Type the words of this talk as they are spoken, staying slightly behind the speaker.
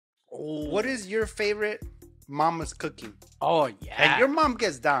What is your favorite mama's cooking? Oh, yeah. And your mom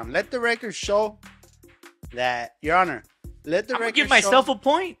gets down. Let the record show that, Your Honor, let the I'm record going to give myself a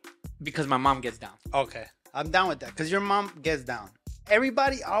point because my mom gets down. Okay. I'm down with that because your mom gets down.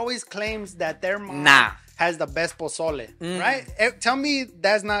 Everybody always claims that their mom has the best pozole, right? Tell me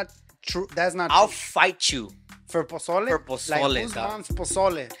that's not true. That's not I'll true. fight you. For pozole? For pozole, like, whose mom's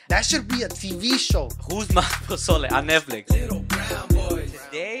pozole? That should be a TV show. Who's my pozole on Netflix? Little brown boys.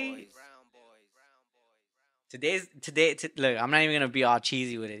 Today, look, I'm not even going to be all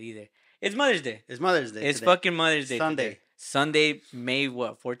cheesy with it either. It's Mother's Day. It's Mother's Day. It's fucking Mother's Day. Sunday. Sunday, May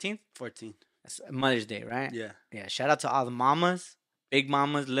what, 14th? 14th. That's Mother's Day, right? Yeah. Yeah. Shout out to all the mamas, big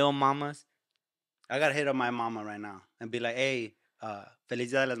mamas, little mamas. I got to hit up my mama right now and be like, hey,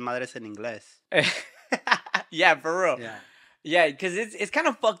 Feliz Dia de las Madres en inglés. Yeah, for real. Yeah. Yeah, because it's kind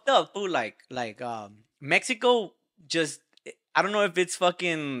of fucked up, fool. Like Mexico just, I don't know if it's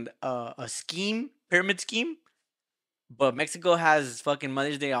fucking a scheme, pyramid scheme, but Mexico has fucking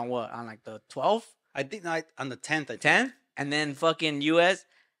Mother's Day on what? On like the 12th? I think on the 10th. 10th? And then fucking U.S.,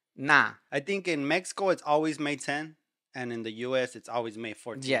 nah. I think in Mexico it's always May 10th, and in the U.S. it's always May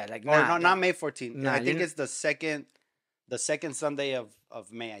 14th. Yeah, like not May 14th. Nah, I think it's the second Sunday of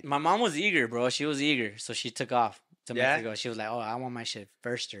May. I think. My mom was eager, bro. She was eager, so she took off to Mexico. She was like, "Oh, I want my shit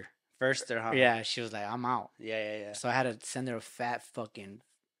firster." Firster, huh? Yeah, she was like, "I'm out." Yeah. So I had to send her a fat fucking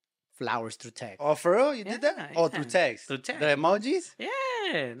flowers through text. Oh, for real? You did that? Oh, through text. Through text. The emojis?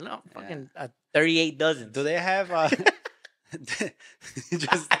 Yeah, no, fucking 38 dozens. Do they have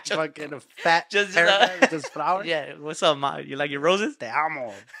just fucking a fat just just flowers? Yeah. What's up, ma? You like your roses? Te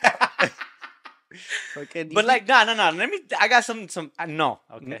amo. But like, no. I got some. No.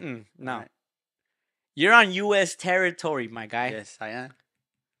 Okay. No. Right. You're on U.S. territory, my guy. Yes, I am.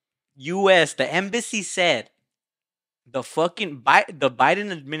 U.S. The embassy said the fucking the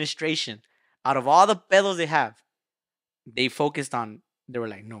Biden administration, out of all the pedos they have, they focused on. They were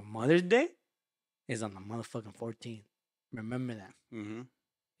like, no, Mother's Day is on the motherfucking 14th. Remember that. Mm-hmm.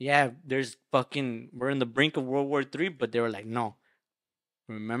 Yeah, we're in the brink of World War III, but they were like, no.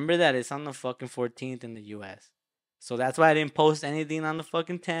 Remember that it's on the fucking 14th in the U.S. So that's why I didn't post anything on the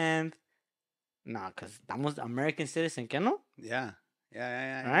fucking 10th. Nah, because estamos American citizen, ¿qué no? Yeah.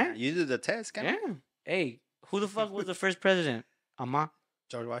 Right? You do the test, can Yeah. Hey, who the fuck was the first president? Ama.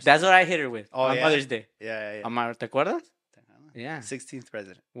 George Washington. That's what I hit her with on yeah? Mother's Day. Yeah. Ama, ¿te acuerdas? Yeah. 16th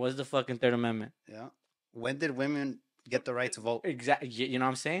president. What's the fucking Third Amendment? Yeah. When did women get the right to vote? Exactly. You know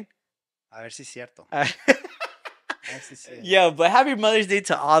what I'm saying? A ver si es cierto. Yeah, but happy Mother's Day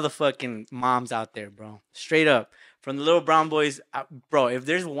to all the fucking moms out there, bro. Straight up. From the little brown boys. Bro, if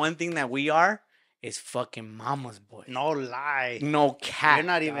there's one thing that we are, it's fucking mama's boys. No lie. No cap. You're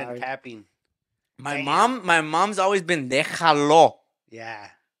not even capping. My mom's always been déjalo. Yeah.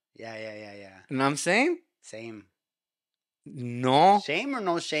 You know what I'm saying? Same. No. Shame or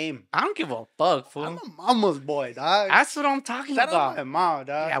no shame? I don't give a fuck, fool. I'm a mama's boy, dog. That's what I'm talking Shout about. out my mom,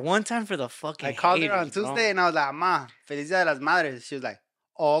 dog. Yeah, one time for the fucking I called her haters, on Tuesday bro. and I was like, Ma, Feliz Dia de las Madres. She was like,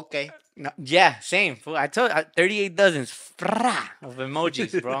 oh, okay. No, yeah, same. Fool. I told 38 dozens of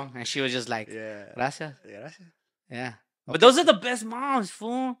emojis, bro. And she was just like, gracias. Yeah. Okay. But those are the best moms,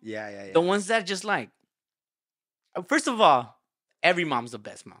 fool. Yeah. The ones that just like, first of all, every mom's the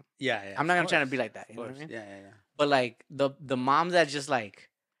best mom. Yeah. I'm not trying to be like that. You know what I mean? Yeah. But like the moms that just like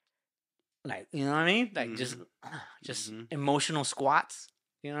you know what I mean? Like just emotional squats.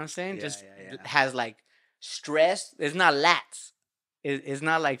 You know what I'm saying? Yeah. Has like stress. It's not lats. It's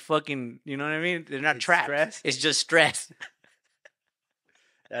not like fucking. You know what I mean? They're not trapped. Stress? It's just stress.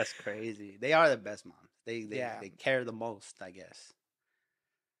 That's crazy. They are the best moms. They care the most, I guess.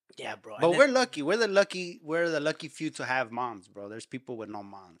 Yeah, bro. But we're lucky. We're the lucky few to have moms, bro. There's people with no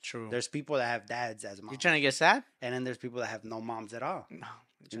moms. True. There's people that have dads as moms. You trying to get sad? And then there's people that have no moms at all. No.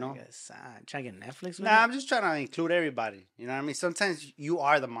 You know? Get sad. Trying to get Netflix with I'm just trying to include everybody. You know what I mean? Sometimes you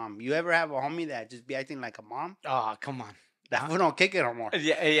are the mom. You ever have a homie that just be acting like a mom? Oh, come on. That fool don't kick it no more.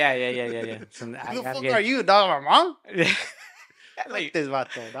 Yeah. So Who the fuck are you, dog? My mom? Like this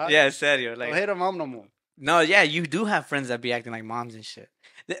vato, dog. Yeah, serio. Like, don't hit a mom no more. No, yeah, you do have friends that be acting like moms and shit.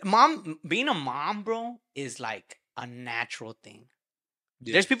 Being a mom, bro, is like a natural thing.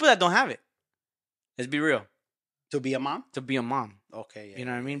 Yeah. There's people that don't have it. Let's be real. To be a mom? To be a mom. Okay, yeah. You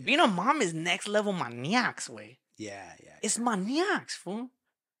know what I mean? Being a mom is next level maniacs, way. Yeah. It's maniacs, fool.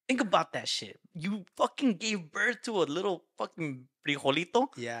 Think about that shit. You fucking gave birth to a little fucking frijolito.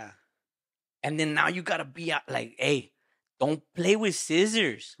 Yeah. And then now you gotta be like, hey, don't play with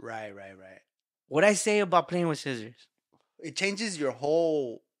scissors. Right. What'd I say about playing with scissors? It changes your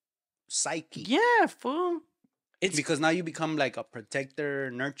whole psyche. Yeah, fool. It's because now you become like a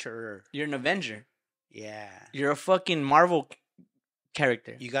protector, nurturer. You're an Avenger. Yeah. You're a fucking Marvel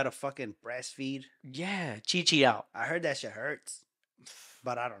character. You gotta fucking breastfeed. Yeah, Chi out. I heard that shit hurts,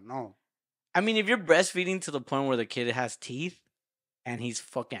 but I don't know. I mean, if you're breastfeeding to the point where the kid has teeth and he's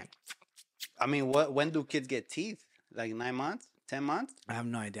fucking. I mean, when do kids get teeth? Like 9 months, 10 months? I have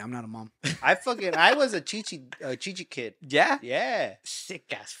no idea. I'm not a mom. I was a Chi kid. Yeah. Yeah. Sick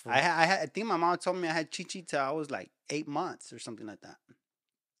ass fool. I think my mom told me I had Chi till I was like 8 months or something like that.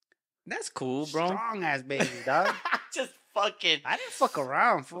 That's cool, bro. Strong ass baby, dog. Just fucking. I didn't fuck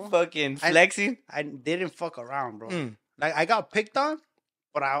around, fool. Fucking flexing. I didn't fuck around, bro. Like I got picked on,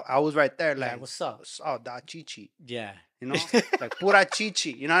 but I was right there. Like, what's up? Oh, da Chi. Yeah. You know, like pura Chi.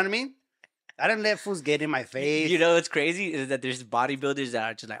 You know what I mean? I didn't let fools get in my face. You know what's crazy is that there's bodybuilders that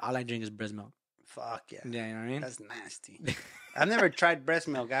are just like, all I drink is breast milk. Fuck yeah. Yeah, you know what I mean? That's nasty. I've never tried breast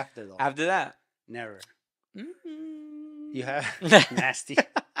milk after though. After that? Never. Mm-hmm. You have? Nasty.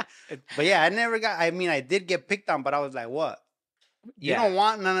 But yeah, I mean, I did get picked on, but I was like, what? You don't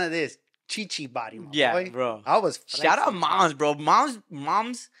want none of this Chi body, boy. Bro. I was flexing. Shout out moms, bro. Moms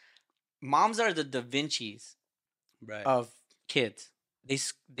are the Da Vinci's of kids. They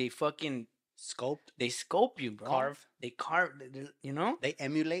fucking They scope you, bro. Carve. They carve. You know. They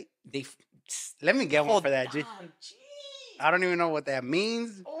emulate. They. Let me get one for that, G. Geez. I don't even know what that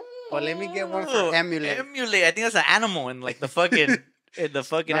means, but let me get one for Oh, emulate. Emulate. I think that's an animal in like the fucking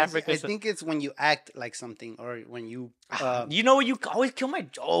Africa. I think it's when you act like something or when you. You know, you always kill my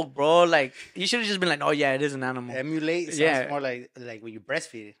joke, bro. Like you should have just been like, oh yeah, it is an animal. Emulate. Sounds more like when you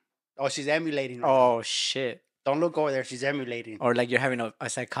breastfeed. Oh, she's emulating. Oh shit. Don't look over there. She's emulating. Or like you're having a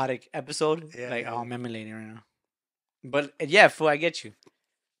psychotic episode. Yeah, like, oh, I'm emulating right now. But yeah, fool, I get you.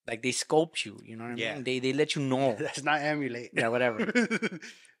 Like they scope you. You know what I mean? They let you know. That's not emulate. Yeah, whatever.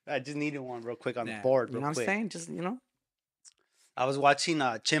 I just needed one real quick on the board. You know what I'm saying? Just, you know. I was watching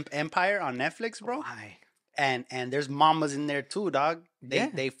Chimp Empire on Netflix, bro. Why? And there's mamas in there too, dog.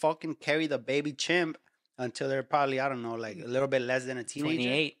 They fucking carry the baby chimp until they're probably, I don't know, like a little bit less than a teenager.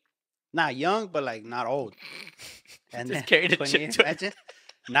 28. Not young, but like not old. And just carry the chimp. Imagine.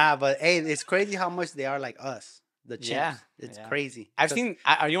 Nah, but hey, it's crazy how much they are like us. The chimps. Yeah, it's crazy. I've seen.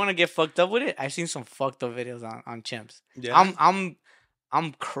 You want to get fucked up with it? I've seen some fucked up videos on chimps. Yeah.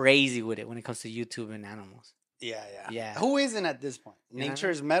 I'm crazy with it when it comes to YouTube and animals. Yeah. Who isn't at this point?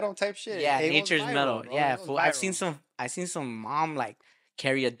 Nature's metal type shit. Yeah, nature's metal. Bro. Yeah, I've seen some mom like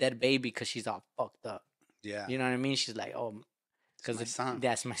carry a dead baby because she's all fucked up. Yeah, you know what I mean. She's like, oh, because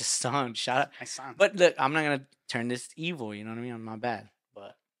that's my son. Shout out my son. But look, I'm not gonna turn this evil. You know what I mean? I'm not bad,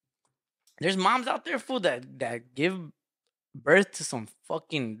 but there's moms out there, fool, that give birth to some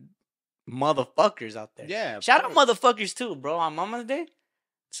fucking motherfuckers out there. Yeah, shout out motherfuckers too, bro. On Mama's Day.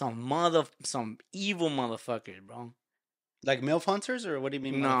 Some evil motherfuckers, bro. Like MILF hunters, or what do you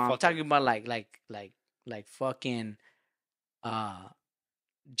mean? No, I'm talking about like fucking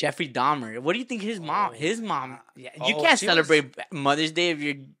Jeffrey Dahmer. What do you think his mom? Yeah, you can't celebrate Mother's Day if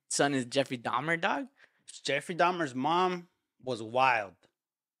your son is Jeffrey Dahmer, dog. Jeffrey Dahmer's mom was wild.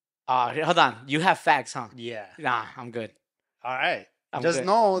 Hold on. You have facts, huh? Yeah. Nah, I'm good. All right. Just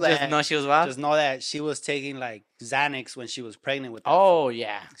know that. Just know she was wild. Just know that she was taking like Xanax when she was pregnant with.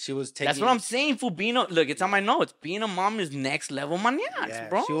 Yeah. She was taking. That's what I'm saying. For look, it's on my notes. Being a mom is next level maniacs,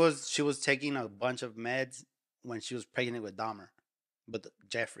 bro. She was taking a bunch of meds when she was pregnant with Dahmer, with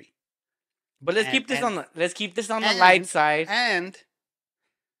Jeffrey. But let's keep this on the light side. And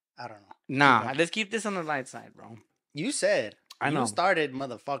I don't know. Nah, let's keep this on the light side, bro. You said. I know. You started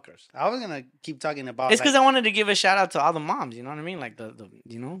motherfuckers. I was gonna keep talking about. It's because I wanted to give a shout out to all the moms. You know what I mean? Like the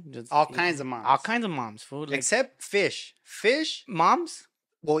just all kinds of moms. All kinds of moms, food. Like, except fish. Fish moms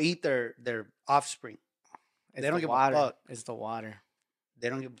will eat their offspring. They don't give a fuck. It's the water. They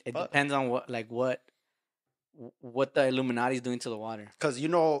don't give a fuck. It depends on what the Illuminati is doing to the water. Because you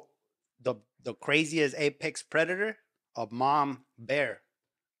know the craziest apex predator, a mom bear.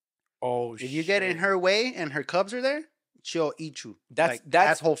 Oh, if you get in her way and her cubs are there, she'll eat you.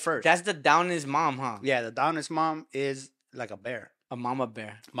 That's whole first. That's the downest mom, huh? Yeah, the downest mom is like a bear. A mama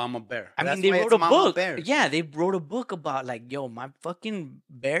bear. Mama bear. I mean, they wrote a book. Yeah, they wrote a book about like, yo, my fucking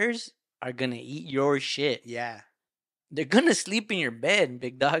bears are gonna eat your shit. Yeah. They're gonna sleep in your bed,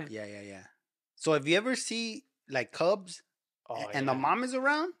 big dog. Yeah. So if you ever see like cubs and the mom is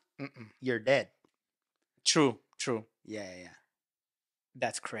around, you're dead. True. Yeah.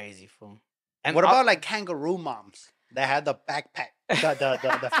 That's crazy, fool. And what about like kangaroo moms that had the backpack,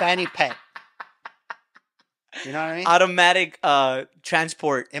 the fanny pack? You know what I mean? Automatic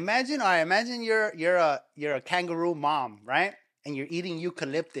transport. Imagine you're a kangaroo mom, right? And you're eating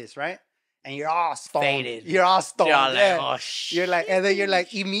eucalyptus, right? and you're all stoned. Faded. You're all stoned. You're like, yeah. oh shit. You're like, and then you're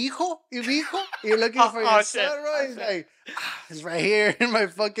like, ¿Y mi hijo? ¿Y mi hijo? You're looking for your son, bro. He's like, it's right here in my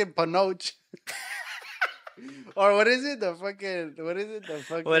fucking panoche. Or what is it? The fucking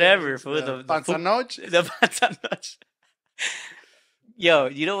whatever. The panzanoche? The panzanoche. Yo,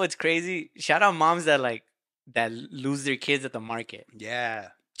 you know what's crazy? Shout out moms that lose their kids at the market. Yeah.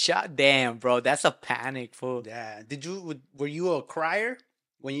 Damn, bro, that's a panic, fool. Yeah. Were you a crier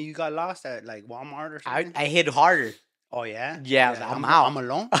when you got lost at like Walmart or something? I hit harder. Oh yeah? Yeah, I'm out. I'm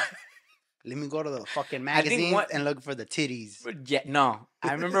alone. Let me go to the fucking magazine and look for the titties. Yeah, no.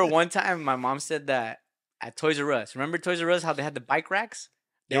 I remember one time my mom said that at Toys R Us. Remember Toys R Us, how they had the bike racks?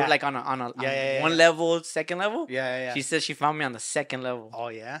 They were like on one level, second level. Yeah. She said she found me on the second level. Oh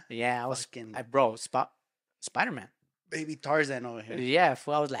yeah. Yeah, I was Spider-Man. Baby Tarzan over here. Yeah,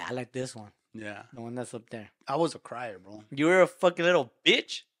 fool, I was like, I like this one. Yeah, the one that's up there. I was a crier, bro. You were a fucking little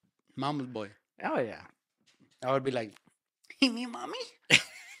bitch. Mama's boy. Oh yeah. I would be like, "Hey, me, mommy."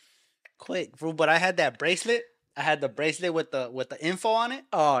 Quick, bro. But I had that bracelet. I had the bracelet with the info on it.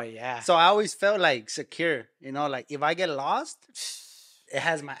 Oh yeah. So I always felt like secure. You know, like if I get lost, it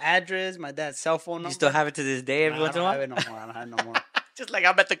has my address, my dad's cell phone number. You still have it to this day every once in a while? I don't have it no more. Just like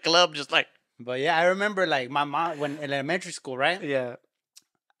I'm at the club, just like. But yeah, I remember like my mom when in elementary school, right? Yeah.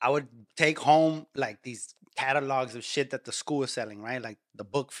 I would take home like these catalogs of shit that the school was selling, right? Like the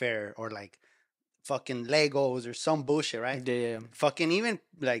book fair or like fucking Legos or some bullshit, right? Yeah. Fucking even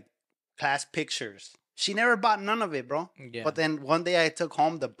like class pictures. She never bought none of it, bro. Yeah. But then one day I took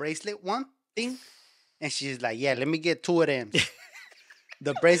home the bracelet one thing, and she's like, "Yeah, let me get 2 of them."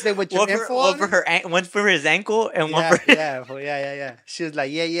 The bracelet with your info on it? One for his ankle and one for... Yeah. She was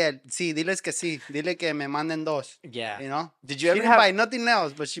like, yeah. Sí, diles que sí. Dile que me manden 2. Yeah. You know? Did you ever She didn't buy nothing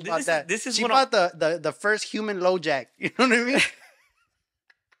else, but she bought that. She bought the first human low jack. You know what I mean?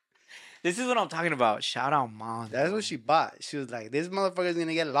 This is what I'm talking about. Shout out, mom. That's what she bought. She was like, this motherfucker's going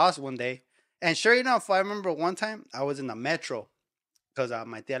to get lost one day. And sure enough, I remember one time I was in the metro. Because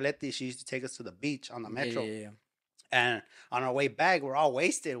my tia Leti, she used to take us to the beach on the metro. Yeah. And on our way back, we're all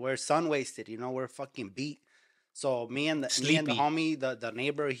wasted. We're sun wasted, you know. We're fucking beat. So me and the homie, the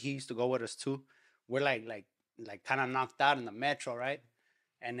neighbor, he used to go with us too. We're like kind of knocked out in the metro, right?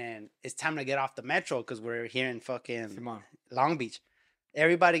 And then it's time to get off the metro because we're here in fucking Long Beach.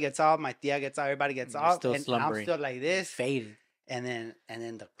 Everybody gets off. My tia gets off. Everybody gets off. Still and slumbering. I'm still like this, faded. And then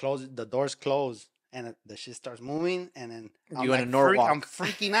the doors close. And the shit starts moving, and then I'm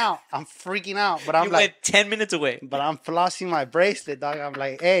freaking out. But I'm went 10 minutes away. But I'm flossing my bracelet, dog. I'm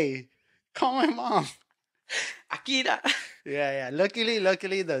like, hey, call my mom. Akira. Yeah. Luckily,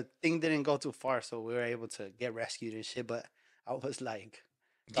 the thing didn't go too far, so we were able to get rescued and shit. But I was like,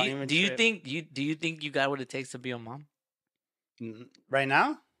 do you think you got what it takes to be a mom? Right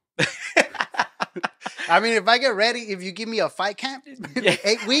now? I mean, if I get ready, if you give me a fight camp,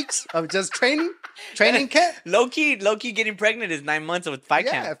 8 weeks of just training camp. Low key, getting pregnant is 9 months of fight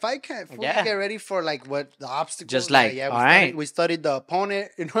camp. Yeah, fight camp. Yeah. Get ready for like what the obstacles. Just like, we studied the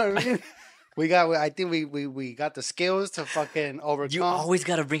opponent. You know what I mean? I think we got the skills to fucking overcome. You always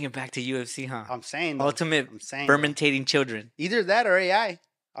got to bring it back to UFC, huh? I'm saying. Fermentating children. Either that or AI.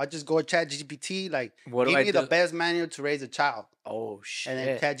 I'll just go to ChatGPT, like, give me the best manual to raise a child. Oh, shit. And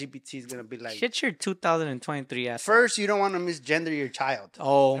then ChatGPT is going to be like... Shit your 2023 ass. First, you don't want to misgender your child.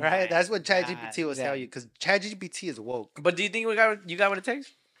 Oh, right? That's what ChatGPT will tell you, because ChatGPT is woke. But do you think you got what it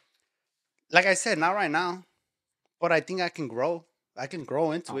takes? Like I said, not right now. But I think I can grow. I can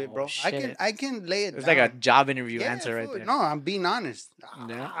grow into it, bro. Shit. I can lay it down. It's like a job interview answer right there. No, I'm being honest.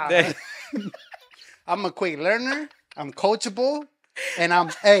 Yeah. I'm a quick learner. I'm coachable. And I'm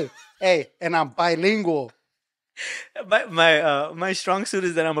and I'm bilingual. My strong suit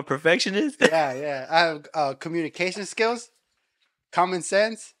is that I'm a perfectionist. Yeah. I have communication skills, common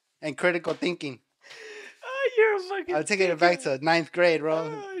sense, and critical thinking. Oh, you're a fucking... I'm taking it back to 9th grade,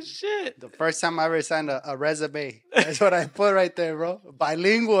 bro. Oh, shit. The first time I ever signed a resume. That's what I put right there, bro.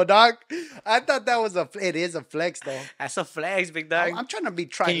 Bilingual, dog. I thought that was it is a flex, though. That's a flex, big dog. I'm trying to be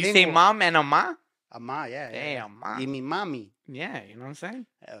trilingual. Can you say mom and a ma? A ma, yeah. Damn, ma. You mean mommy? Yeah, you know what I'm saying?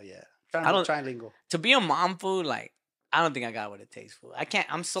 Hell yeah. Trying to be trilingual. To be a mom, fool, like, I don't think I got what it takes, fool. I can't.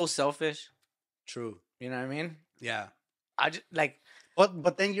 I'm so selfish. True. You know what I mean? Yeah. I just, like...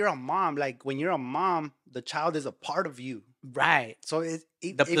 But then you're a mom. Like, when you're a mom, the child is a part of you. Right. So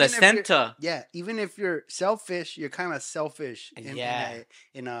the placenta. Even if you're selfish, you're kind of selfish.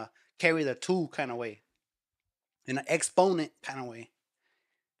 In a carry the two kind of way. In an exponent kind of way.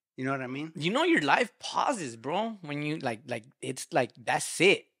 You know what I mean? You know your life pauses, bro. When you like it's like that's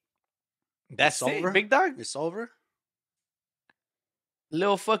it. That's it, over, big dog. It's over.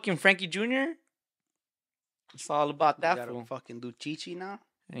 Little fucking Frankie Jr. It's all about You that gotta fool. fucking do chichi now.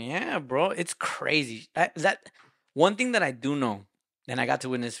 Yeah, bro, it's crazy. That one thing that I do know, and I got to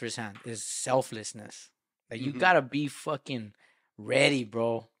witness firsthand, is selflessness. Like you gotta be fucking ready,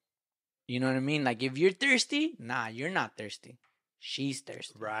 bro. You know what I mean? Like if you're thirsty, nah, you're not thirsty. She's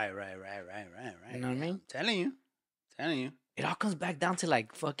thirsty. Right. You know what I mean? I'm telling you. It all comes back down to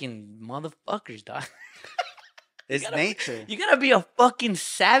like fucking motherfuckers, dog. It's nature. You gotta be a fucking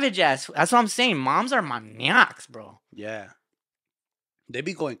savage ass. That's what I'm saying. Moms are maniacs, bro. Yeah. They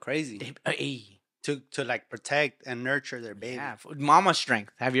be going crazy to like protect and nurture their baby. Yeah, mama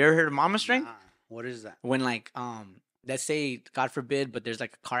strength. Have you ever heard of mama strength? Nah. What is that? When like let's say God forbid, but there's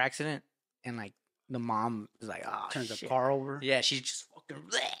like a car accident and like the mom is like, oh, Turns shit. the car over. Yeah, she's just fucking,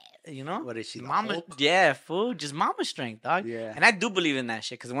 you know. What is she? Mama, Hulk? yeah, fool, just mama strength, dog. Yeah. And I do believe in that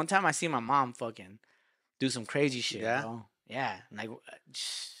shit because one time I see my mom fucking do some crazy shit, bro. Yeah, like,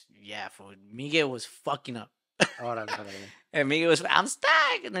 yeah, fool. Miguel was fucking up. Órale. And Miguel was, I'm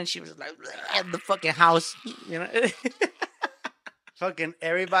stuck, and then she was like, the fucking house, you know. Fucking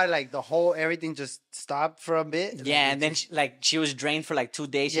everybody, like everything just stopped for a bit. Yeah, like, and then she was drained for like 2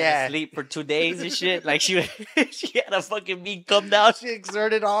 days. She had to sleep for 2 days and shit. Like she had a fucking beat come down. She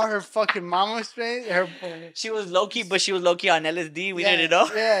exerted all her fucking mama strength. She was low key, but she was low key on LSD. We didn't know.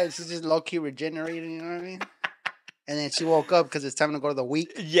 Yeah, she's just low key regenerated. You know what I mean? And then she woke up because it's time to go to the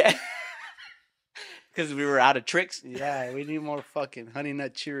week. Yeah, because we were out of tricks. Yeah, we need more fucking Honey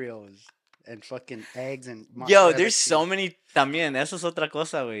Nut Cheerios and fucking eggs and. Yo, there's so many. También, eso es otra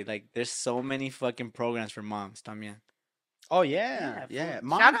cosa, güey. Like, there's so many fucking programs for moms. También. Oh yeah.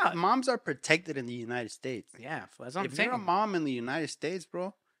 Moms are protected in the United States. Yeah, that's what I'm if saying. you're a mom in the United States,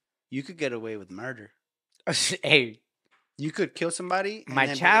 bro, you could get away with murder. Hey, you could kill somebody.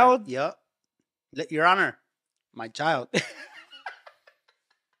 My child. Yep. Your Honor, my child.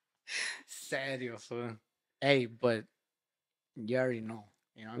 Serio, fool. Hey, but you already know.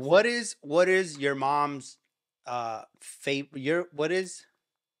 You know what is your mom's favorite? What is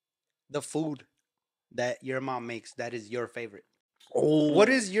the food that your mom makes that is your favorite? Oh, what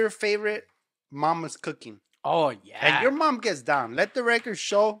is your favorite mama's cooking? Oh yeah, and your mom gets down. Let the record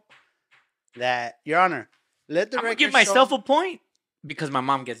show that, Your Honor. Let the record give myself a point because my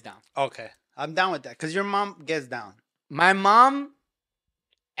mom gets down. Okay, I'm down with that because your mom gets down. My mom,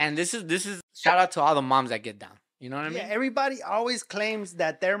 and this is shout out to all the moms that get down. You know what I mean? Yeah, everybody always claims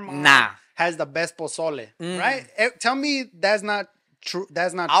that their mom has the best pozole, right? Tell me that's not true.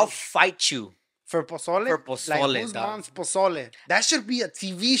 That's not I'll true. fight you. For pozole? For pozole, like, whose mom's pozole? That should be a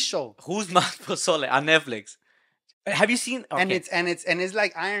TV show. Whose mom's pozole on Netflix? Have you seen? Okay. And it's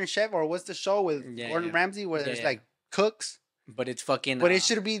like Iron Chef, or what's the show with Gordon Ramsay where there's like cooks? But it's fucking. But it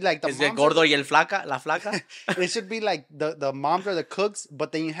should be like the moms. Is gordo y el flaca, la flaca? It should be like the moms are the cooks,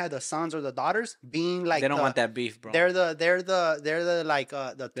 but then you have the sons or the daughters being like. They don't want that beef, bro. They're the like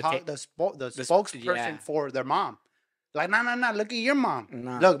the spokesperson for their mom. Like, no, look at your mom.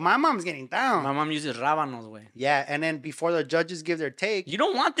 Nah. Look, my mom's getting down. My mom uses rábanos, güey. Yeah, and then before the judges give their take. You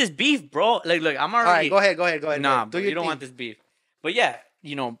don't want this beef, bro. Like, look, I'm already... All right, go ahead. Nah, bro, you don't want this beef. But yeah,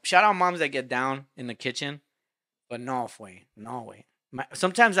 you know, shout out moms that get down in the kitchen. But no way.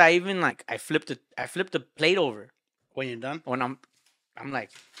 Sometimes I even, like, I flip the plate over. When you're done? When I'm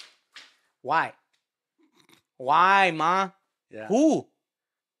like, why? Why, ma? Yeah. Who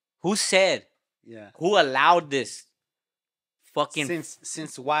said? Yeah. Who allowed this? Fucking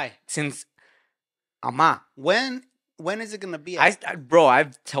since why? Since Ama. When is it gonna be? Bro,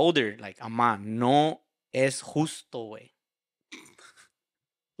 I've told her like, Ama, no es justo, way.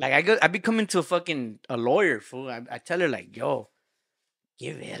 Like I be coming to a lawyer, fool. I tell her like, yo,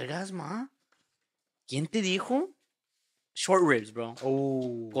 ¿qué vergas, ma? ¿Quién te dijo? Short ribs, bro.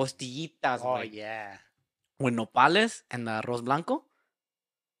 Oh, costillitas. Oh yeah. With nopales and the arroz blanco.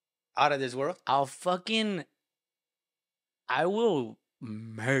 Out of this world. I will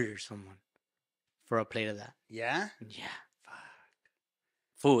murder someone for a plate of that. Yeah? Yeah. Fuck.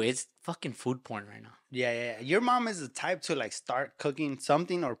 Fool, it's fucking food porn right now. Yeah. Your mom is the type to like start cooking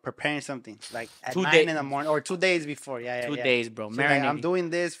something or preparing something like at 2 9 days in the morning or 2 days before. Yeah. 2 days, bro. So like, I'm doing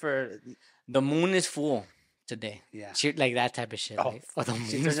this for... The moon is full today. Yeah. Shit like that type of shit. Oh, like, the moon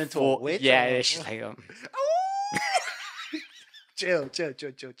she turns into full. a witch? Yeah, she's like... Chill.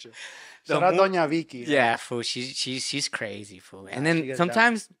 Shout out Doña Vicky. Yeah, fool. She's crazy, fool. And then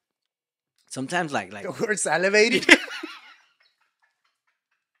sometimes like we're salivating.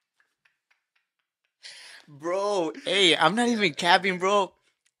 Bro, hey, I'm not even capping, bro.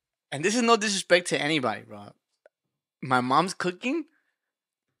 And this is no disrespect to anybody, bro. My mom's cooking.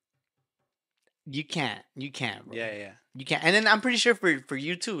 You can't, bro. Yeah. You can't. And then I'm pretty sure for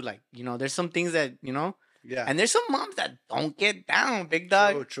you too. Like, you know, there's some things that, you know. Yeah. And there's some moms that don't get down, big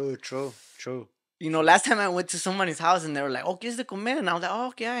dog. True. You know, last time I went to somebody's house and they were like, oh, ¿quieres de comer? And I was like, oh,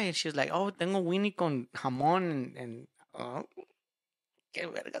 okay. And she was like, oh, tengo Winnie con jamón and qué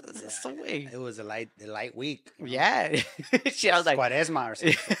verga, this is so way. It was a light week. Yeah. I was like, Cuaresma or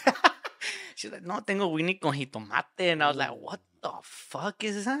something. She's like, no, tengo Winnie con jitomate. And I was like, what the fuck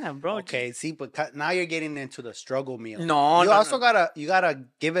is that, bro? Okay, see, but now you're getting into the struggle meal. No, you also gotta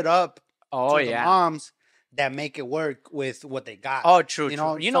give it up to the moms that make it work with what they got. Oh, true, you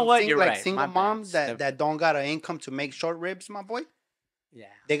know, true. You know what? You're like right. Single moms that don't got an income to make short ribs, my boy. Yeah.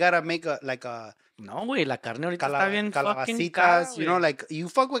 They gotta make a no, güey, la carne ahorita está bien fucking cara, you know, like you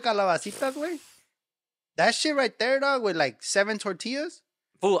fuck with calabacitas, güey. That shit right there, dog, with like 7 tortillas.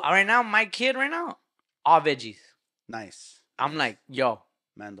 Fool, right now, my kid right now, all veggies. Nice. I'm like, yo,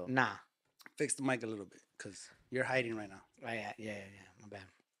 Mando. nah. Fix the mic a little bit, because you're hiding right now. Yeah, my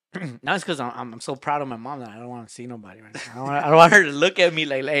bad. Now it's because I'm so proud of my mom that I don't want to see nobody right now. I don't want her to look at me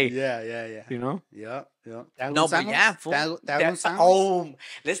like, hey. Yeah. You know? Yeah. No, but yeah, fool. Oh,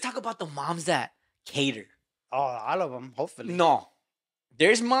 let's talk about the moms that cater. Oh, all of them, hopefully. No.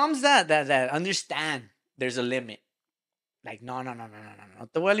 There's moms that understand there's a limit. Like, no. No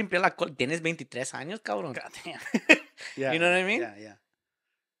te voy a limpiar la cola. Tienes 23 años, cabrón. God damn. Yeah. You know what I mean? Yeah.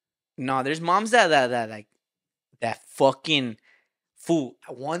 No, there's moms that like, that fucking fool.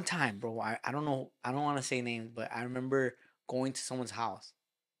 At one time, bro, I don't know. I don't want to say names, but I remember going to someone's house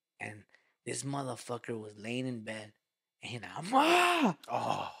and this motherfucker was laying in bed and he's like, Ama!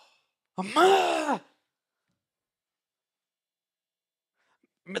 Oh. Ama!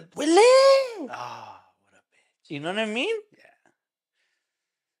 Me duele! Oh, what a bitch. You know what I mean?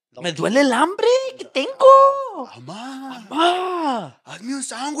 Yeah. Me duele el hambre que tengo. Ama, hazme un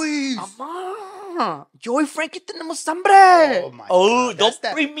sándwich. Ama, yo y Frankie tenemos hambre. Oh my God. Don't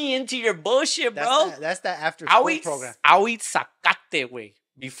bring me into your bullshit, bro. That's that after school program. I'll eat zacate, güey,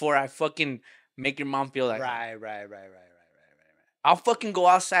 before I fucking make your mom feel like Right. I'll fucking go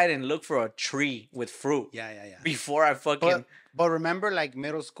outside and look for a tree with fruit. Yeah. Before I fucking. But remember, like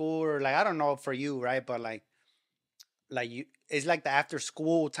middle school or like I don't know for you, right? But like you, it's like the after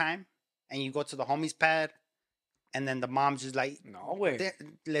school time, and you go to the homies pad, and then the mom's just like, no, güey.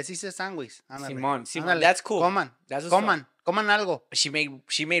 Les hice sándwich. Simón, that's cool. Coman algo.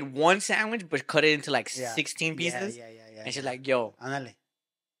 She made one sandwich, but cut it into like 16 pieces. Yeah. And she's like, yo. Ándale,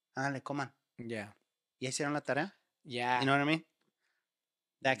 coman. Yeah. ¿Ya hicieron la tarea? Yeah. You know what I mean?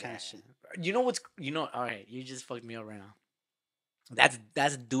 That kind of shit. All right, you just fucked me up right now.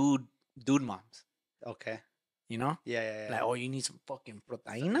 That's dude moms. Okay. You know? Yeah. Like, oh, you need some fucking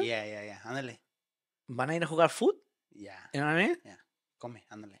proteína? Yeah. Ándale. ¿Van a ir a jugar foot? Yeah. You know what I mean? Yeah. Come,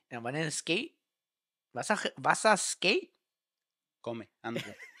 ándale. And van a ir a skate? ¿Vas a skate? Come,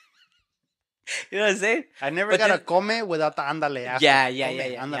 ándale. You know what I'm saying? I never got a come without the ándale after. Yeah.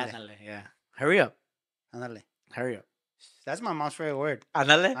 Ándale. Yeah. Hurry up. Ándale. Hurry up. That's my mom's favorite word.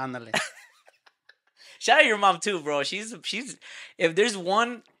 Ándale. Shout out your mom too, bro. She's if there's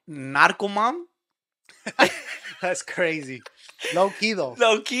one narco mom, that's crazy. Low key though.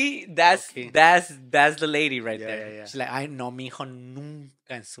 Low key, that's the lady right there. Yeah. She's like, I know mijo nunca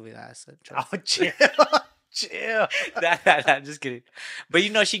en su vida has hecho. Oh, chill. Nah, just kidding. But you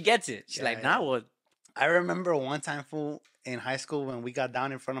know she gets it. She's like, nah, what? I remember one time, fool, in high school when we got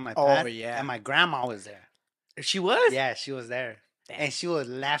down in front of my pad, and my grandma was there. She was? Yeah, she was there. Damn. And she was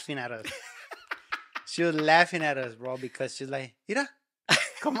laughing at us. She was laughing at us, bro, because she's like, mira,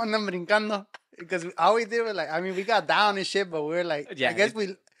 como andan brincando. Because all we did was like, I mean, we got down and shit, but we were like, I guess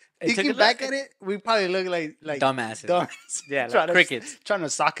thinking back at it, we probably look like dumbasses. Yeah, like crickets. Trying to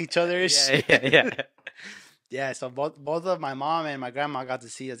sock each other and shit. Yeah. Yeah, so both of my mom and my grandma got to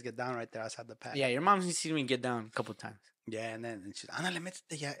see us get down right there outside the pad. Yeah, your mom's seen me get down a couple times. Yeah, and then she's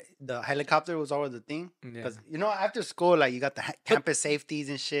the helicopter was always the thing. Because, you know, after school, like, you got the campus safeties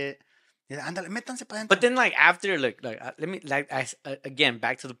and shit. Ándale, métanse para adentro. But then, like, after, again,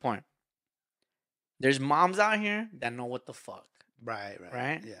 back to the point. There's moms out here that know what the fuck. Right?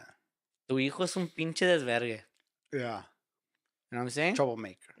 Yeah. Tu hijo es un pinche desvergue. Yeah. You know what I'm saying?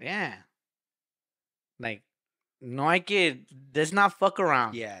 Troublemaker. Yeah. Like, no hay que, let's not fuck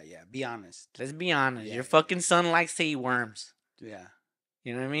around. Yeah. Be honest. Let's be honest. Yeah, Your fucking son likes to eat worms. Yeah.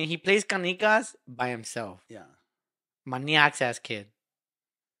 You know what I mean? He plays canicas by himself. Yeah. Maniacs ass kid.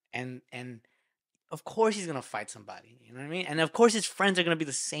 And of course he's gonna fight somebody. You know what I mean? And of course his friends are gonna be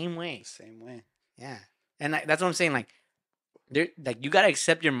the same way. Yeah. And that's what I'm saying. Like, you gotta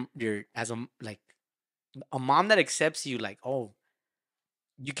accept your as a mom that accepts you. Like, oh,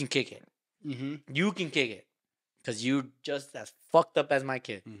 you can kick it. Mm-hmm. You can kick it. Because you just as fucked up as my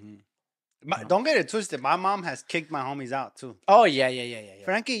kid. Don't get it twisted. My mom has kicked my homies out too. Oh, yeah.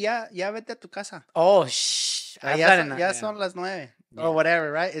 Frankie, ya vete a tu casa. Oh, shh. Ya son las 9. Or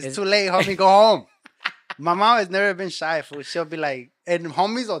whatever, right? It's too late, homie. Go home. My mom has never been shy, fool. She'll be like, and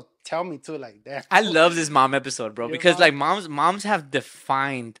homies will tell me too, like that. I love this mom episode, bro, Your because mom? like moms have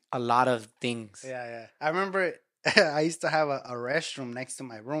defined a lot of things. Yeah. I remember I used to have a restroom next to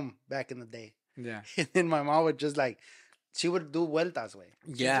my room back in the day. Yeah. And then my mom would just like, she would do vueltas, way.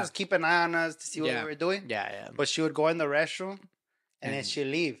 She'd just keep an eye on us to see what we were doing. Yeah. But she would go in the restroom and then she'd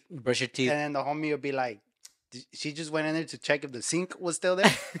leave. Brush your teeth. And then the homie would be like, she just went in there to check if the sink was still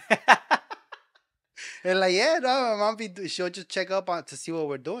there. And like, yeah, no, my mom she'll just check up on to see what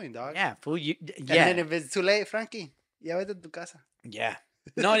we're doing, dog. Yeah, fool. And then if it's too late, Frankie, ya vete a tu casa. Yeah.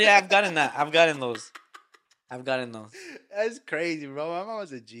 No, yeah, I've gotten that. I've gotten those. That's crazy, bro. My mom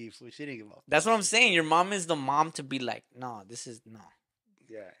was a G, fool. She didn't give a fuck. That's what I'm saying. Your mom is the mom to be like, no, this is no.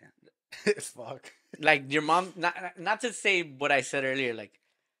 Yeah. Fuck. Like your mom, not to say what I said earlier, like,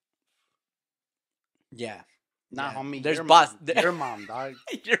 yeah. Nah, homie. There's your boss. Mom. Your mom, dog.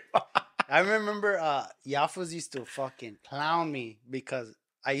 Your mom. I remember Yafus used to fucking clown me because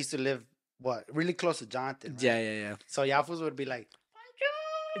I used to live, really close to Jonathan. Right? Yeah. So Yafus would be like,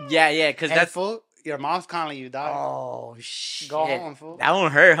 Yeah, because that's fool. Your mom's calling you, dog. Oh, shit. Go home, fool. That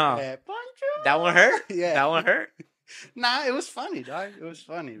one hurt, huh? Poncho. That one hurt? Yeah. That one hurt? Nah, it was funny, dog. It was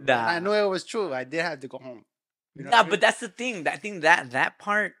funny. Nah. I knew it was true. I did have to go home. You know but that's the thing. I think that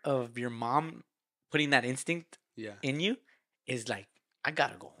part of your mom putting that instinct in you is like, I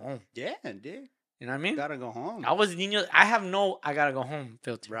gotta go home. Yeah, dude. You know what I mean? Gotta go home. I was niño. I have no I gotta go home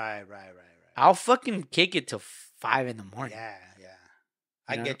filter. Right. I'll fucking kick it till 5 a.m. Yeah.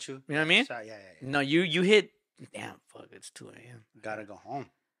 I get you. You know what I mean? Yeah. No, you hit. Damn, fuck, it's 2 a.m. Gotta go home.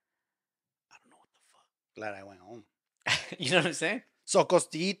 I don't know what the fuck. Glad I went home. You know what I'm saying? So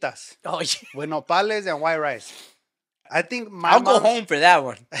costillitas. Oh, yeah. With nopales and white rice. I think I'll go home for that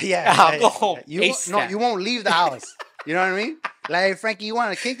one. Yeah. I'll go home. You won't leave the house. You know what I mean? Like, Frankie, you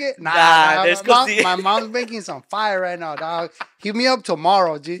want to kick it? Nah, my mom's making some fire right now, dog. Hit me up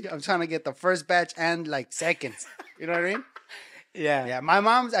tomorrow, G. I'm trying to get the first batch and like seconds. You know what I mean? Yeah.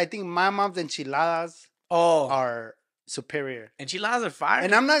 I think my mom's enchiladas are superior. Enchiladas are fire.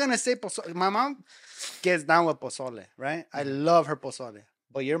 And I'm not going to say pozole. My mom gets down with pozole, right? I love her pozole.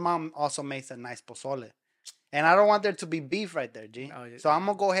 But your mom also makes a nice pozole. And I don't want there to be beef right there, G. Oh, yeah. So I'm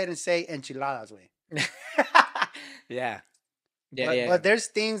going to go ahead and say enchiladas, way. Yeah. But there's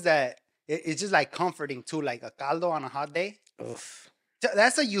things that it's just like comforting too, like a caldo on a hot day. Oof.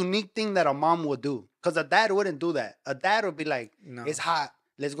 That's a unique thing that a mom would do. Because a dad wouldn't do that. A dad would be like, it's hot.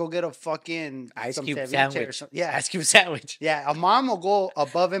 Let's go get a fucking ice cube sandwich. Yeah. Ice cube sandwich. Yeah. A mom will go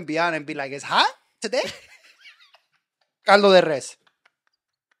above and beyond and be like, it's hot today? Caldo de res.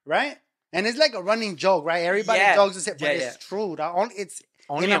 Right? And it's like a running joke, right? Everybody jokes it, but it's true. It's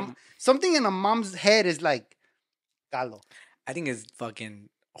only something in a mom's head is like caldo. I think it's fucking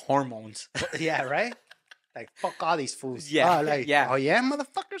hormones. Yeah, right? Like, fuck all these fools. Yeah. Oh, yeah,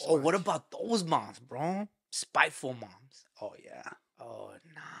 motherfuckers? Oh, what about those moms, bro? Spiteful moms. Oh, yeah. Oh,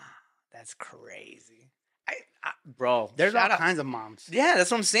 nah. That's crazy. Bro. There's all kinds of moms. Yeah,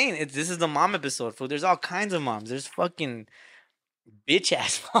 that's what I'm saying. This is the mom episode, fool. There's all kinds of moms. There's fucking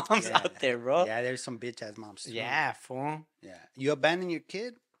bitch-ass moms out there, bro. Yeah, there's some bitch-ass moms, too. Yeah, fool. Yeah. You abandon your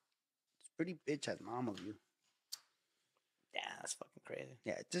kid? It's pretty bitch-ass mom of you. Yeah, that's fucking crazy.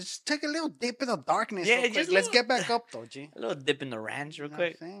 Yeah, just take a little dip in the darkness. Yeah, let's get back up, though, G. A little dip in the ranch real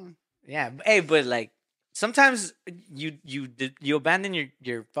quick. Yeah. Hey, but like sometimes you abandon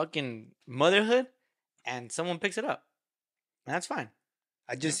your fucking motherhood and someone picks it up. And that's fine.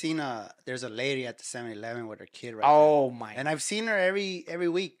 I just seen there's a lady at the 7-Eleven with her kid right now. My. And I've seen her every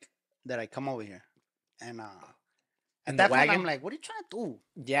week that I come over here. And at that point, I'm like, what are you trying to do?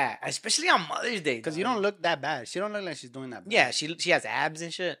 Yeah, especially on Mother's Day. Because you don't look that bad. She don't look like she's doing that bad. Yeah, she has abs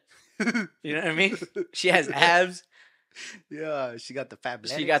and shit. You know what I mean? She has abs. Yeah, she got the fat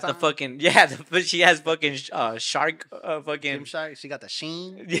She got the fucking she has fucking shark fucking shark. She got the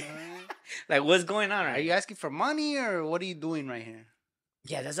sheen. Like, what's going on? Right? Are you asking for money or what are you doing right here?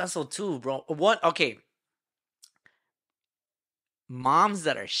 Yeah, that's also too, bro. What? Okay, moms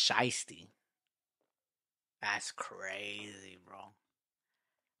that are shysty. That's crazy, bro.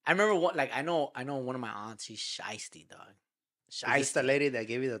 I remember I know one of my aunts. She's shysty, dog. Shysty. Is this the lady that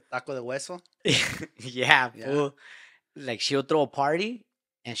gave you the taco de hueso? Yeah, fool. Like, she'll throw a party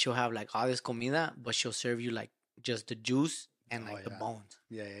and she'll have like all this comida, but she'll serve you like just the juice and like the bones.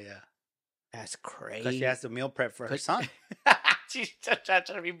 Yeah. That's crazy. Because she has to meal prep for her son. She's trying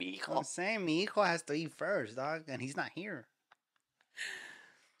to be mi I'm hijo. saying mi hijo has to eat first, dog, and he's not here.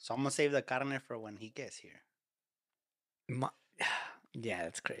 So I'm gonna save the carne for when he gets here. Yeah,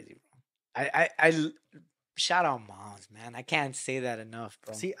 that's crazy, bro. I shout out moms, man. I can't say that enough,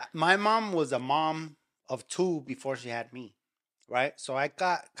 bro. See, my mom was a mom of two before she had me, right? So I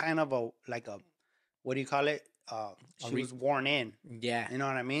got kind of a what do you call it? She was worn in. Yeah, You know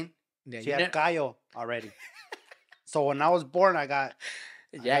what I mean? yeah. She had callo already. So when I was born,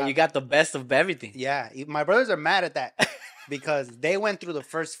 you got the best of everything. Yeah, my brothers are mad at that because they went through the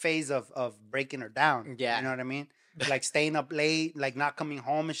first phase of breaking her down. Yeah. You know what I mean? Like staying up late, like not coming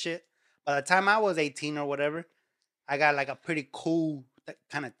home and shit. By the time I was 18 or whatever, I got like a pretty cool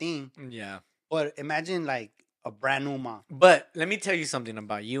kind of thing. Yeah. But imagine like a brand new mom. But let me tell you something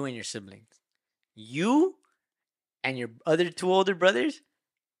about you and your siblings. You and your other two older brothers,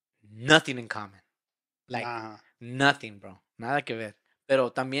 nothing in common. Like, nothing, bro. Nada que ver. Pero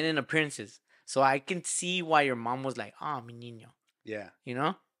también in appearances. So I can see why your mom was like, oh, mi niño. Yeah. You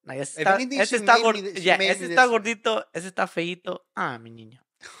know? Like, ese If está, anything, ese she está, made me ese this está way. gordito, ese está feíto. Ah, mi niño.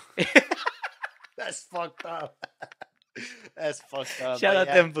 That's fucked up. That's fucked up. Shout out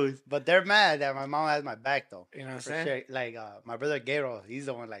them fools. But they're mad that my mom has my back though. You know what I'm For saying? sure. Like my brother Gabriel, he's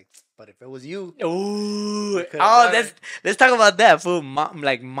the one like, but if it was you, Ooh. Oh, let's talk about that, fool.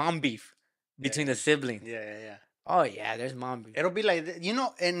 Mom beef between the siblings. Yeah. Oh yeah, there's mom beef. It'll be like, you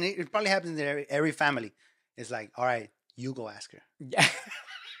know, and it probably happens in every family. It's like, all right, you go ask her. Yeah.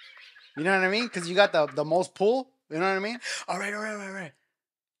 You know what I mean? Because you got the most pull. You know what I mean? All right.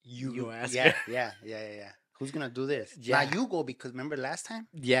 You go ask yeah, her. Yeah. Who's gonna do this? Yeah. Now you go because remember last time?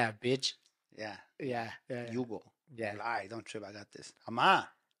 Yeah, bitch. Yeah. You go. Yeah. All right, don't trip. I got this. Amá,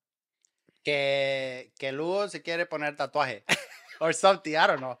 que Lugo se quiere poner tatuaje or something. I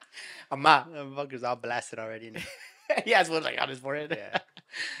don't know. Amá. The fucker's all blasted already. Yeah, it's what like on his forehead. Yeah.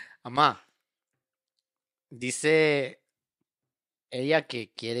 Amá. Dice ella que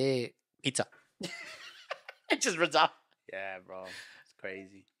quiere pizza. It just runs off. Yeah, bro. It's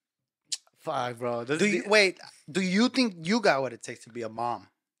crazy. Fuck, bro. Wait, do you think you got what it takes to be a mom?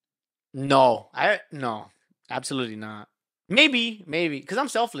 No. No. Absolutely not. Maybe. Because I'm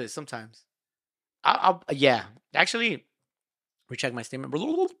selfless sometimes. Yeah. Actually, recheck my statement.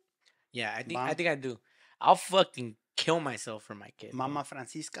 Yeah, I think I do. I'll fucking kill myself for my kid. Mama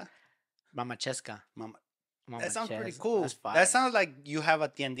Francisca? Mama Cheska. Mama. Mama That sounds Ches. pretty cool. That's fire. That sounds like you have a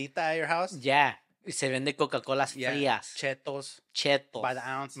tiendita at your house. Yeah. Se vende Coca-Colas frías. Chetos. By the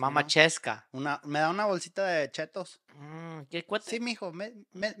ounce. Mama Cheska. Me da una bolsita de chetos. ¿Qué cuesta? Sí, mijo.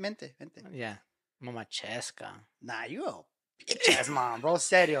 Vente. Yeah. Mama Cheska. Nah, you a bitch ass mom, bro.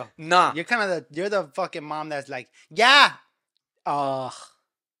 Serio. No. You're the fucking mom that's like, ya. Ugh.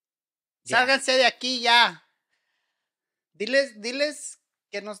 Sálganse de aquí ya. Diles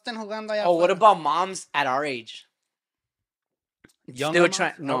que no estén jugando allá. Oh, what about moms at our age? Still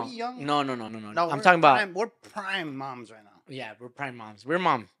trying. No. Are we young? No. No, I'm talking about. We're prime moms right now. Yeah, we're prime moms. We're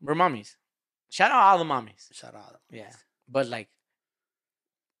mommies. Shout out all the mommies. Shout out. Yeah, but like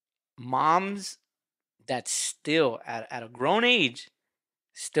moms that still at a grown age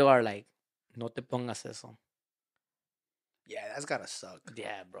still are like, no te pongas eso. Yeah, that's gotta suck.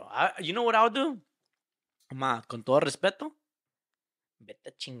 Yeah, bro. You know what I'll do? Ma, con todo respeto, vete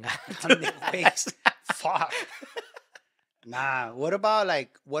a chingar. Fuck. Nah, what about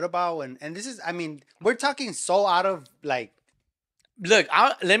when, and this is, I mean, we're talking so out of like, look,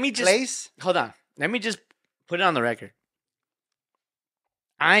 let me just, place. Hold on. Let me just put it on the record.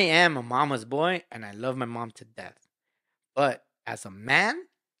 I am a mama's boy and I love my mom to death. But as a man,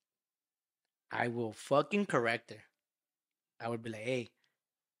 I will fucking correct her. I would be like, hey,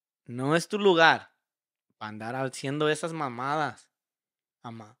 no es tu lugar para andar haciendo esas mamadas.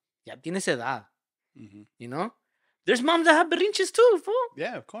 Ama, ya tienes edad. Mm-hmm. You know? There's moms that have berrinches too, fool.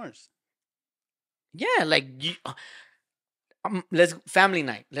 Yeah, of course. Yeah, like, let's family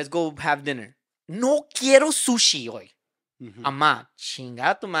night. Let's go have dinner. No quiero sushi hoy. Mm-hmm. Ama,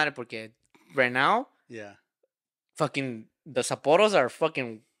 chinga tu madre, porque right now, yeah, fucking the Sapporos are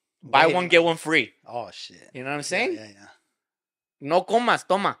fucking buy one, get one free. Oh, shit. You know what I'm saying? Yeah. No comas,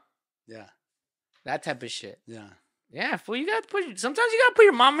 toma. Yeah. That type of shit. Yeah. Yeah, fool, sometimes you gotta put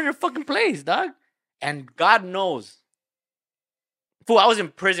your mom in her fucking place, dog. And God knows. Fool, I was in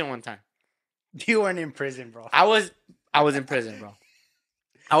prison one time. You weren't in prison, bro. I was in prison, bro.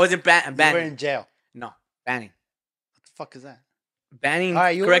 I was in banning. You were in jail. No, banning. What the fuck is that? Banning. All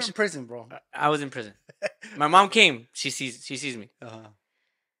right, you were in prison, bro. I was in prison. My mom came. She sees me.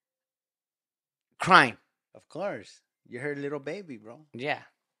 Crying. Of course. You're her little baby, bro. Yeah.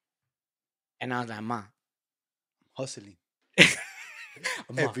 And I was like, Ma. Hustling.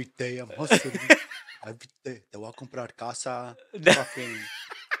 Every day I'm hustling. Every day. Te voy a comprar casa.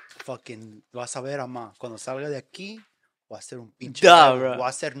 Fucking. Vas a ver, mamá. Cuando salga de aquí, voy a ser un pinche Duh, nuevo. bro. Voy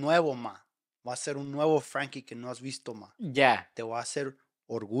a ser nuevo, ma. Voy a ser un nuevo Frankie que no has visto, ma. Yeah. Te voy a hacer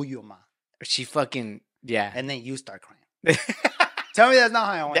orgullo, ma. She fucking, yeah. And then you start crying. Tell me that's not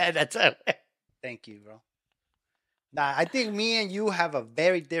how I went. That's it. Thank you, bro. Nah, I think me and you have a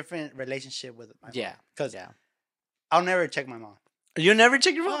very different relationship with my mom. Because I'll never check my mom. You never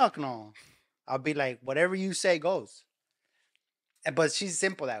check your mom? Fuck no. I'll be like, whatever you say goes. But she's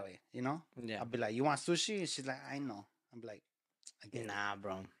simple that way, you know? Yeah. I'll be like, you want sushi? And she's like, I know. I'm like, I get nah,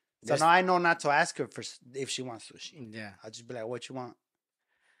 bro. So now I know not to ask her for if she wants sushi. Yeah. I'll just be like, what you want?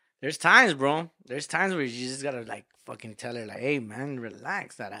 There's times, bro. There's times where you just gotta like fucking tell her like, hey man,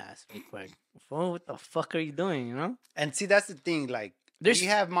 relax that ass real quick. Fool, what the fuck are you doing, you know? And see, that's the thing. Like, we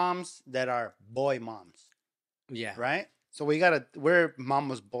have moms that are boy moms. Yeah. Right? So we're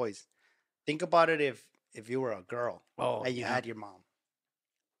mama's boys. Think about it if you were a girl and you had your mom.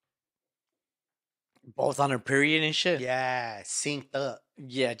 Both on her period and shit? Yeah, synced up.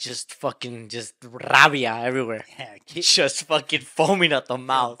 Yeah, just rabia everywhere. Yeah, just fucking foaming at the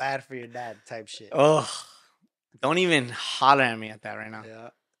mouth. Bad for your dad type shit. Ugh. Don't even holler at me at that right now. Yeah.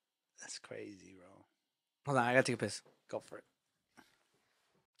 That's crazy, bro. Hold on, I gotta take a piss. Go for it.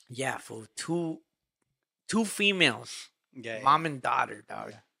 Yeah, for two females. Yeah. Mom and daughter,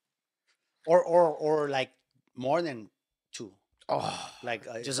 dog. Yeah. Or like more than two. Oh, like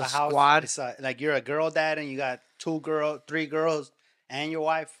just a house, squad. It's like you're a girl dad and you got 3 girls and your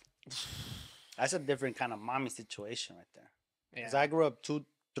wife. That's a different kind of mommy situation right there. Because I grew up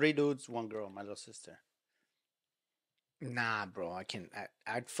 3 dudes, 1 girl, my little sister. Nah, bro, I can't.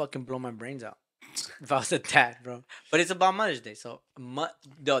 I'd fucking blow my brains out if I was a dad, bro. But it's about Mother's Day, so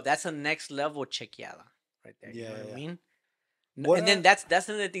that's a next level chequeada right there. You know what I mean? And then that's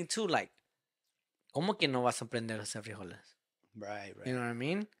another thing too. Like, ¿cómo que no vas a aprender a hacer frijoles? Right. You know what I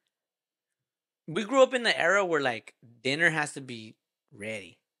mean? We grew up in the era where like dinner has to be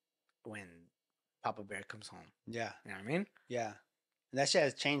ready when Papa Bear comes home. Yeah. You know what I mean? Yeah. And that shit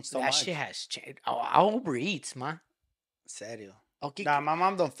has changed so much. That shit has changed. I Uber Eats, ma. Serio. Okay. Nah, my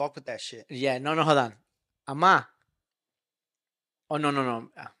mom don't fuck with that shit. Yeah, no, hold on. Ama. Oh, no.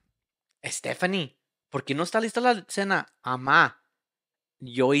 Stephanie, ¿por qué no está lista la cena? Ama.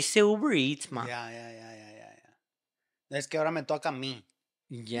 Yo hice Uber Eats, ma. Yeah. Es que ahora me toca a mí.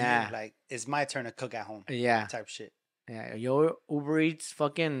 Yeah. Like, it's my turn to cook at home. Yeah. Type shit. Yeah, yo Uber Eats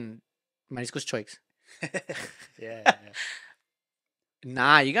fucking mariscos choiks. Yeah.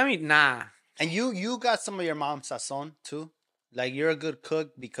 Nah, you got me. Nah. And you got some of your mom's sazon too. Like, you're a good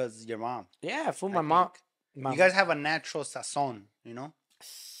cook because your mom. Yeah, for my mom. You guys have a natural sazon, you know?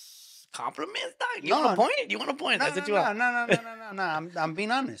 Compliments, dog. You want to point? You want to point? No, That's what you want. No. I'm being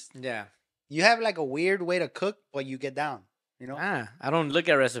honest. Yeah. You have like a weird way to cook, but you get down, you know? I don't look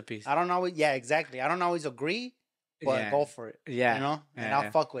at recipes. I don't always, exactly. I don't always agree, but go for it. Yeah. You know? And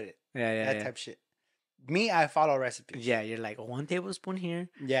I'll fuck with it. Yeah. That type shit. Me, I follow recipes. Yeah, you're like 1 tablespoon here.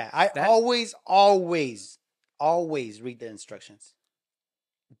 Yeah, I always read the instructions.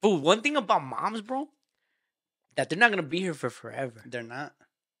 But one thing about moms, bro, that they're not gonna be here for forever. They're not.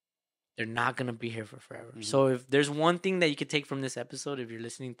 They're not gonna be here for forever. Mm-hmm. So if there's one thing that you could take from this episode, if you're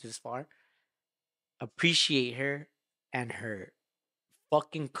listening to this far, appreciate her and her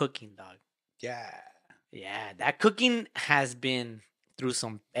fucking cooking, dog. Yeah, that cooking has been through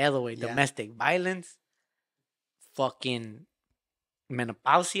some domestic violence. Fucking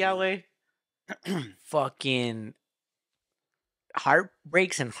menopausia, way. Fucking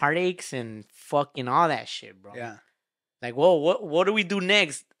heartbreaks and heartaches and fucking all that shit, bro. Yeah. Like, whoa, what do we do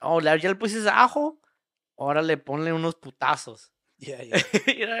next? Oh, ya le pusiste ajo? Órale, ponle unos putazos. Yeah.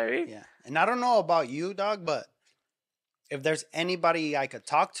 You know what I mean? Yeah. And I don't know about you, dog, but if there's anybody I could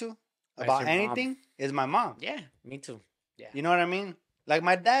talk to about anything, it's my mom. Yeah, me too. Yeah. You know what I mean? Like,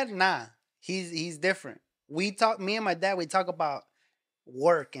 my dad, nah. He's different. Me and my dad, we talk about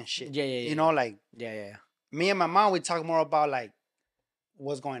work and shit. Yeah. You know, like... Yeah. Me and my mom, we talk more about, like,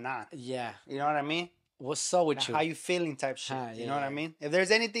 what's going on. Yeah. You know what I mean? What's up with you? How you feeling type shit. You know what I mean? If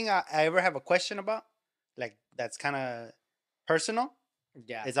there's anything I ever have a question about, like, that's kind of personal,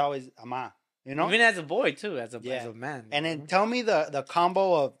 it's always Ama. You know? Even as a boy, too. As a man. And then tell me the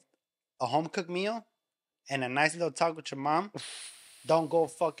combo of a home-cooked meal and a nice little talk with your mom don't go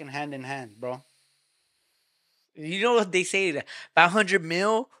fucking hand in hand, bro. You know what they say? 500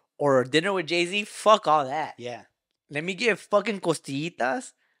 mil or dinner with Jay-Z? Fuck all that. Yeah. Let me get fucking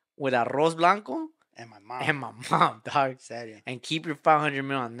costillitas with arroz blanco. And my mom. Dog. Serio. And keep your 500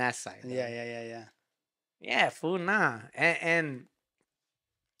 mil on that side. Dog. Yeah. Yeah, fool, nah. And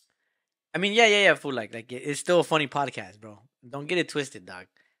I mean, yeah, fool. It's still a funny podcast, bro. Don't get it twisted, dog.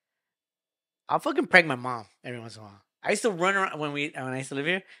 I'll fucking prank my mom every once in a while. I used to run around when I used to live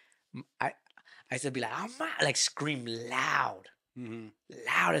here. I I used to be like, I'm mad, like scream loud, Mm-hmm.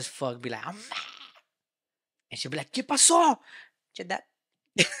 loud as fuck. Be like, I'm mad, and she'll be like, ¿Qué pasó? Shut that.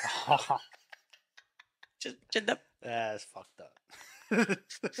 Shut up. That's fucked up.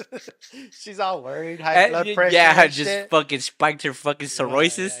 She's all worried, high blood pressure. Yeah, and just shit. fucking spiked her fucking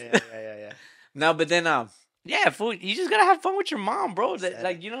cirrhosis. Yeah. No, but then yeah, fool, you just gotta have fun with your mom, bro. Serio.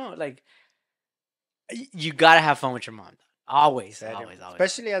 Like, you gotta have fun with your mom. Always, Serio. always.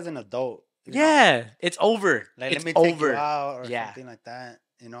 Especially as an adult. you know? Yeah, it's over. Like, it's let me take over. you out or Yeah. something like that,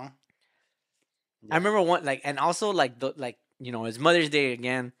 you know? I remember one, and also it's Mother's Day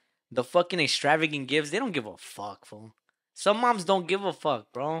again. The fucking extravagant gifts, they don't give a fuck, fool. Some moms don't give a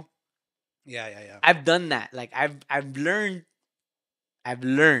fuck, bro. Yeah. I've done that. Like I've learned.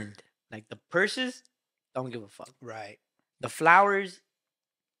 Like the purses don't give a fuck. Right. The flowers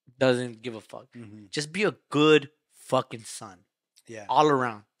doesn't give a fuck. Mm-hmm. Just be a good fucking son. Yeah. All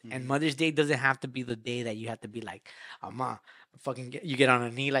around. Mm-hmm. And Mother's Day doesn't have to be the day that you have to be like, Ama, you get on a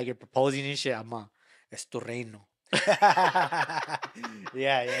knee like you're proposing and shit. Ama, es tu reino.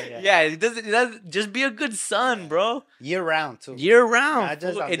 Yeah. Yeah, it doesn't just be a good son, bro. Year round too. Year round. Not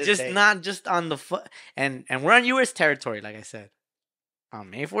just fool. on It's this just day. not just on the and we're on US territory, like I said. On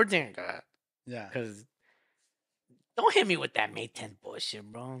May 14th, Yeah. because don't hit me with that May 10th bullshit,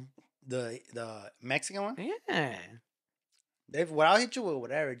 bro. The Mexican one? Yeah. I'll hit you with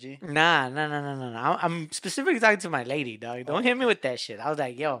whatever, G. Nah. I'm specifically talking to my lady, dog. Don't hit me with that shit. I was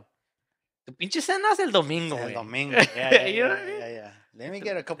like, yo, tu pinche cenas el domingo, El güey. domingo. Yeah. You know what I mean? Yeah. Let me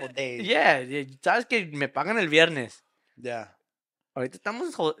get a couple days. Yeah, sabes que me pagan el viernes. Yeah. Ahorita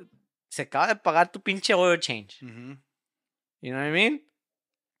se acaba de pagar tu pinche oil change. Mm-hmm. You know what I mean?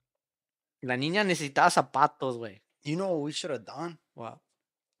 La niña necesitaba zapatos, güey. You know what we should have done? Wow.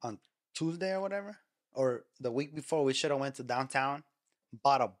 On Tuesday or whatever? Or the week before, we should have went to downtown,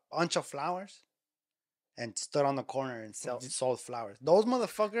 bought a bunch of flowers, and stood on the corner and sold flowers. Those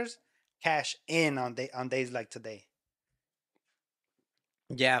motherfuckers cash in on days like today.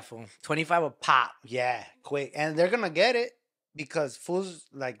 Yeah, fool. 25 a pop. Yeah, quick. And they're going to get it because fools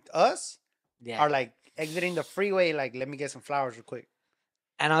like us are like exiting the freeway like, let me get some flowers real quick.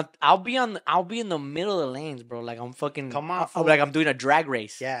 And I'll be in the middle of the lanes, bro. Like I'm fucking Come on, like I'm doing a drag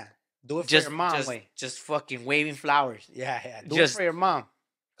race. Yeah. Do it for your mom, just fucking waving flowers. Yeah. Do it for your mom.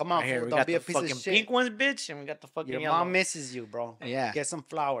 Come on, right here, fool. we Don't got be the a piece fucking of shit. pink ones, bitch, and we got the fucking Your yellow. mom misses you, bro. Yeah. Get some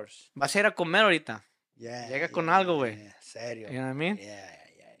flowers. Vas a ir a comer ahorita. Yeah. Llega con algo, güey. Yeah. Serio. You know what I mean? Yeah.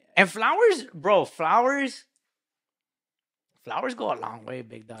 And flowers, bro, flowers go a long way,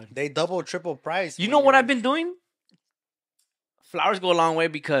 big dog. They double, triple price. You know what I've been doing? Flowers go a long way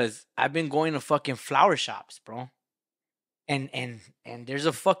because I've been going to fucking flower shops, bro. And there's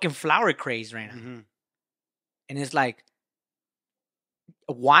a fucking flower craze right now. Mm-hmm. And it's like,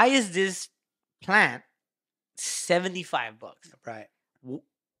 why is this plant $75? Right.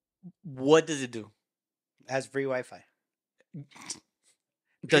 What does it do? It has free Wi-Fi.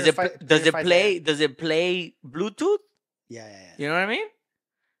 Does it play Bluetooth? Yeah. You know what I mean?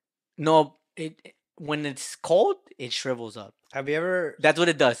 No, when it's cold, it shrivels up. That's what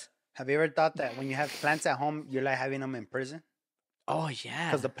it does. Have you ever thought that when you have plants at home, you're like having them in prison? Oh yeah.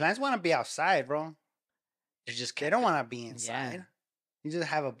 Because the plants want to be outside, bro. They don't want to be inside. Yeah. You just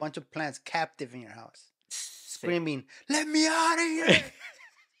have a bunch of plants captive in your house, screaming, "Let me out of here!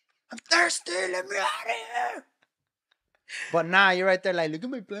 I'm thirsty. Let me out of here!" But nah, you're right there, like, look at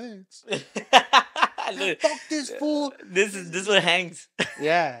my plants. Fuck this fool. This is what hangs.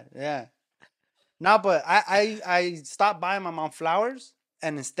 Yeah. No, but I stopped buying my mom flowers,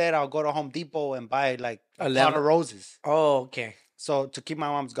 and instead I'll go to Home Depot and buy like a pot of roses. Oh, okay. So to keep my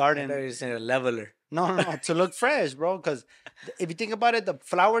mom's garden. I thought you were saying a leveler. No, to look fresh, bro. Because if you think about it, the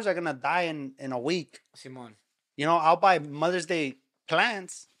flowers are gonna die in a week. Simon. You know, I'll buy Mother's Day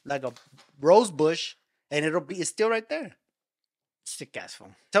plants like a rose bush, and it's still right there. Sick ass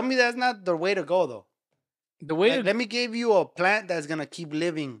phone. Tell me that's not the way to go, though. Let me give you a plant that's gonna keep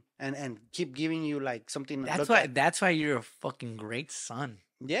living and keep giving you like something. That's why you're a fucking great son.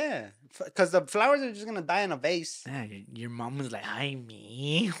 Yeah, because the flowers are just gonna die in a vase. Yeah, your mom was like, "Ay,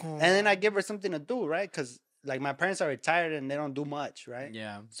 me." And then I give her something to do, right? Because like my parents are retired and they don't do much, right?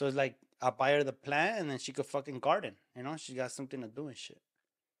 Yeah. So it's like I buy her the plant and then she could fucking garden. You know, she got something to do and shit.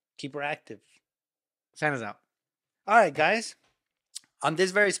 Keep her active. Sign us out. All right, guys. On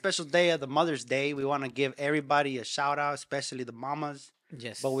this very special day of the Mother's Day, we want to give everybody a shout out, especially the mamas.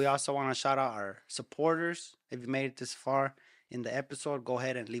 Yes. But we also want to shout out our supporters. If you made it this far in the episode, go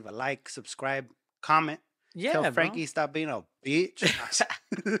ahead and leave a like, subscribe, comment. Yeah, Tell bro. Frankie stop being a bitch.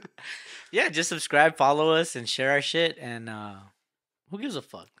 Yeah, just subscribe, follow us, and share our shit. And who gives a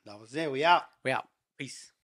fuck? That was it. We out. We out. Peace.